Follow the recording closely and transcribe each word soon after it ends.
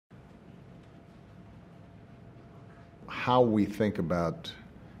how we think about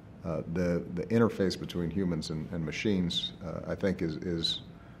the interface between humans and machines, I think is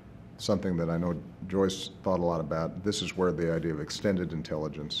something that I know Joyce thought a lot about. This is where the idea of extended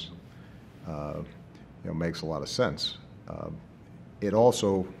intelligence makes a lot of sense. It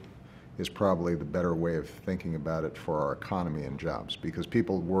also is probably the better way of thinking about it for our economy and jobs, because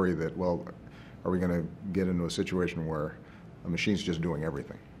people worry that, well, are we going to get into a situation where a machine's just doing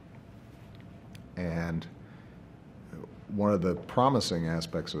everything? And one of the promising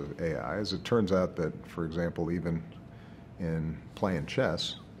aspects of AI is it turns out that, for example, even in playing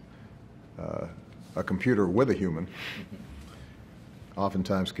chess, a computer with a human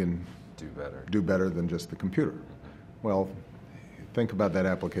oftentimes can do better than just the computer. Well, think about that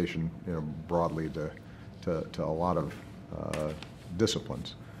application, broadly to a lot of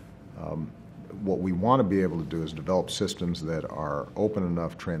disciplines. What we want to be able to do is develop systems that are open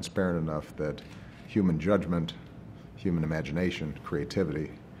enough, transparent enough that human judgment, human imagination,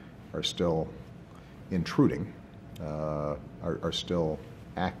 creativity are still intruding, are still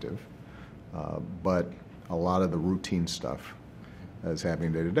active, but a lot of the routine stuff is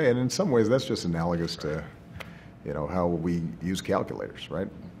happening day to day. And in some ways, that's just analogous to, how we use calculators, right?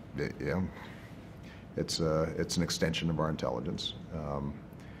 It's an extension of our intelligence,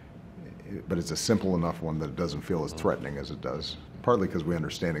 but it's a simple enough one that it doesn't feel as threatening as it does, partly because we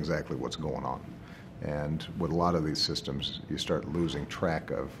understand exactly what's going on. And with a lot of these systems, you start losing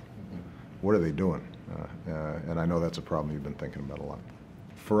track of what are they doing? And I know that's a problem you've been thinking about a lot.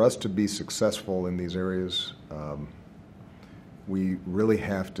 For us to be successful in these areas, we really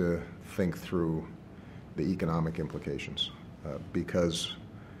have to think through the economic implications, because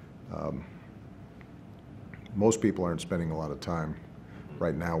most people aren't spending a lot of time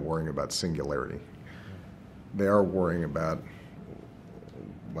right now worrying about singularity. They are worrying about,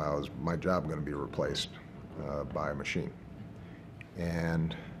 wow, is my job going to be replaced by a machine?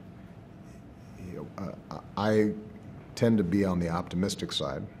 And I tend to be on the optimistic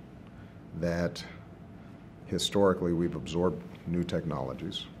side that historically we've absorbed new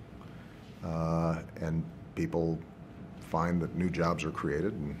technologies, and people find that new jobs are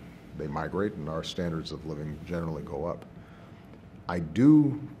created and they migrate and our standards of living generally go up. I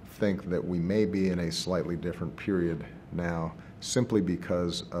do think that we may be in a slightly different period now simply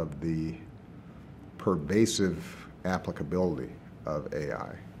because of the pervasive applicability of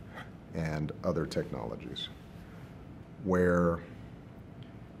AI and other technologies, where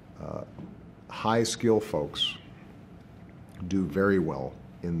high-skill folks do very well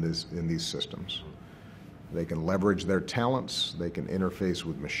in these systems. They can leverage their talents, they can interface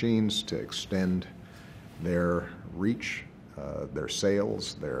with machines to extend their reach, their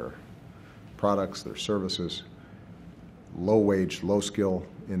sales, their products, their services. Low-wage, low-skill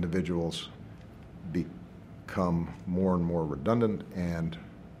individuals become more and more redundant, and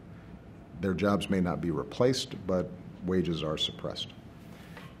their jobs may not be replaced, but wages are suppressed.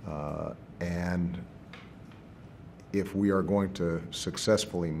 And if we are going to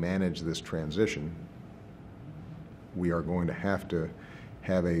successfully manage this transition, we are going to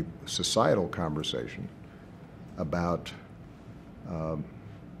have a societal conversation about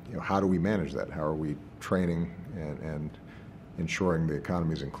how do we manage that? How are we training and ensuring the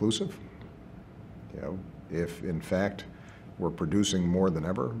economy is inclusive? If in fact we're producing more than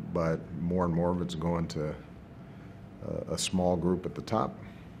ever, but more and more of it's going to a small group at the top,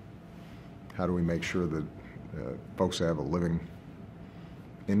 how do we make sure that folks have a living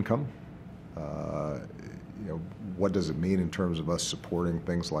income? What does it mean in terms of us supporting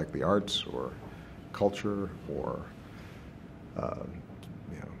things like the arts or culture, or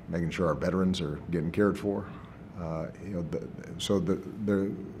making sure our veterans are getting cared for? So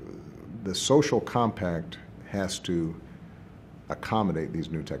the social compact has to accommodate these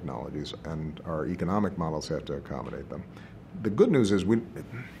new technologies, and our economic models have to accommodate them. The good news is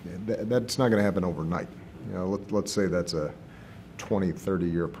that's not going to happen overnight. Let's say that's a 20,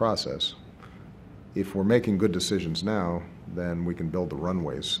 30-year process. If we're making good decisions now, then we can build the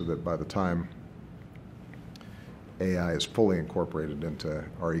runways so that by the time AI is fully incorporated into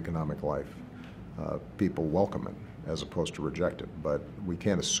our economic life, people welcome it as opposed to reject it. But we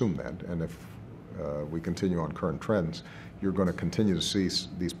can't assume that. And if we continue on current trends, you're going to continue to see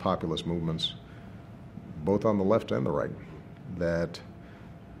these populist movements, both on the left and the right, that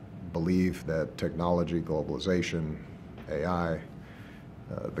believe that technology, globalization, AI,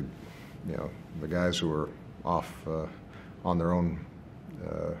 the guys who are off on their own,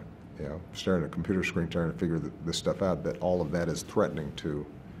 staring at a computer screen trying to figure this stuff out, that all of that is threatening to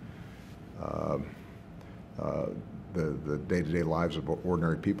the day-to-day lives of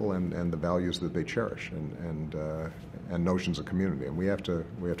ordinary people and the values that they cherish and notions of community. And we have to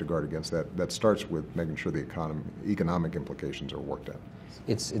guard against that. That starts with making sure the economic implications are worked out.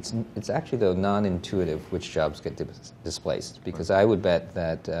 It's actually, though, non-intuitive which jobs get displaced, because I would bet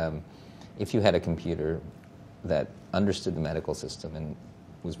that if you had a computer that understood the medical system and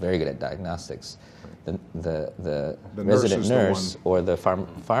was very good at diagnostics, the resident nurse or the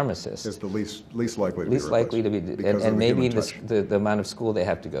pharmacist is the least likely to be and maybe the amount of school they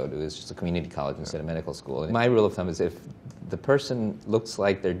have to go to is just a community college instead of medical school. And my rule of thumb is if the person looks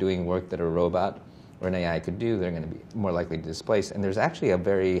like they're doing work that a robot or an AI could do, they're going to be more likely to displace. And there's actually a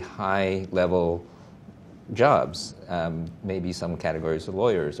very high level jobs, maybe some categories of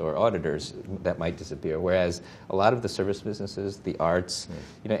lawyers or auditors that might disappear, whereas a lot of the service businesses, the arts,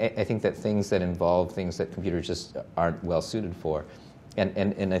 I think that things that involve things that computers just aren't well suited for.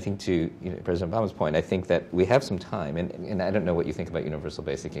 And I think to President Obama's point, I think that we have some time, and I don't know what you think about universal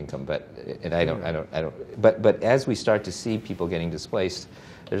basic income, but as we start to see people getting displaced,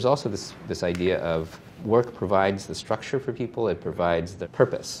 there's also this idea of work provides the structure for people, it provides the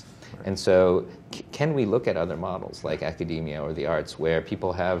purpose. And so can we look at other models like academia or the arts where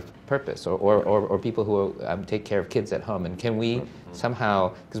people have purpose or people who take care of kids at home, and can we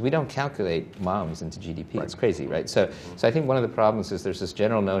somehow, because we don't calculate moms into GDP, it's crazy, right? So I think one of the problems is there's this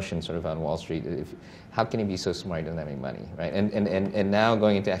general notion sort of on Wall Street, how can he be so smart, he doesn't have any money, right? And now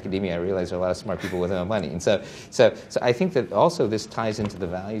going into academia, I realize there are a lot of smart people with no money. And so I think that also this ties into the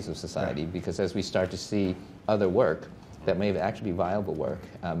values of society, because as we start to see other work that may actually be viable work,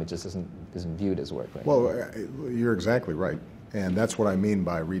 it just isn't viewed as work. Right? Well, you're exactly right. And that's what I mean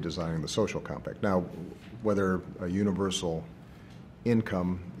by redesigning the social compact. Now, whether a universal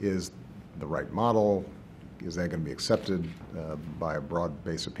income is the right model, is that going to be accepted by a broad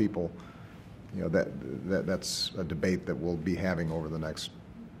base of people? That's a debate that we'll be having over the next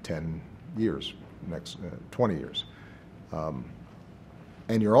 10 years, next 20 years. And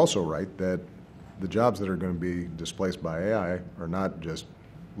you're also right that the jobs that are going to be displaced by AI are not just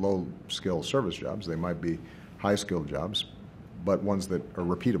low-skill service jobs. They might be high-skilled jobs, but ones that are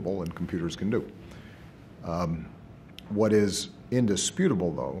repeatable and computers can do. What is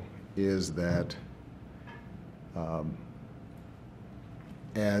indisputable, though, is that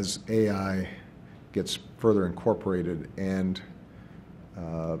as AI gets further incorporated and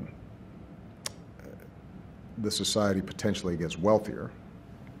the society potentially gets wealthier,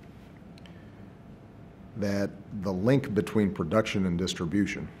 that the link between production and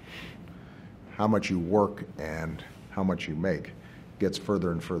distribution, how much you work and how much you make, gets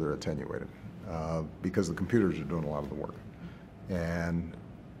further and further attenuated because the computers are doing a lot of the work. And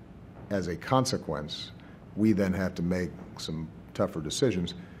as a consequence, we then have to make some tougher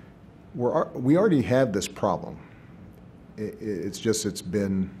decisions. We already had this problem. It's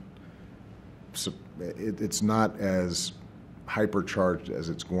not as hypercharged as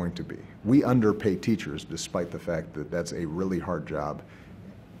it's going to be. We underpay teachers despite the fact that that's a really hard job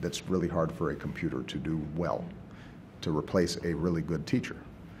that's really hard for a computer to do well, to replace a really good teacher.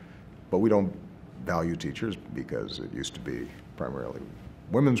 But we don't value teachers because it used to be primarily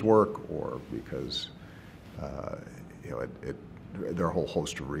women's work, or because there are a whole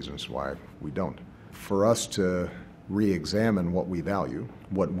host of reasons why we don't. For us to re-examine what we value,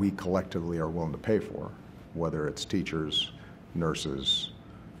 what we collectively are willing to pay for, whether it's teachers, nurses,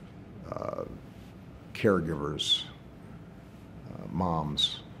 caregivers,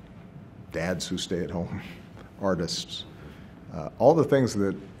 moms, dads who stay at home, artists, all the things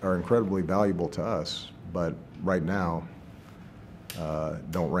that are incredibly valuable to us, but right now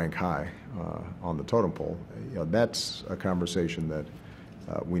don't rank high on the totem pole. That's a conversation that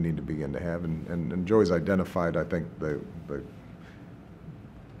we need to begin to have. And Joey's identified, I think, the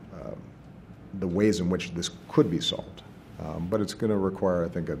ways in which this could be solved. But it's going to require, I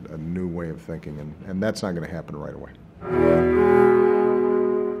think, a new way of thinking, and that's not going to happen right away.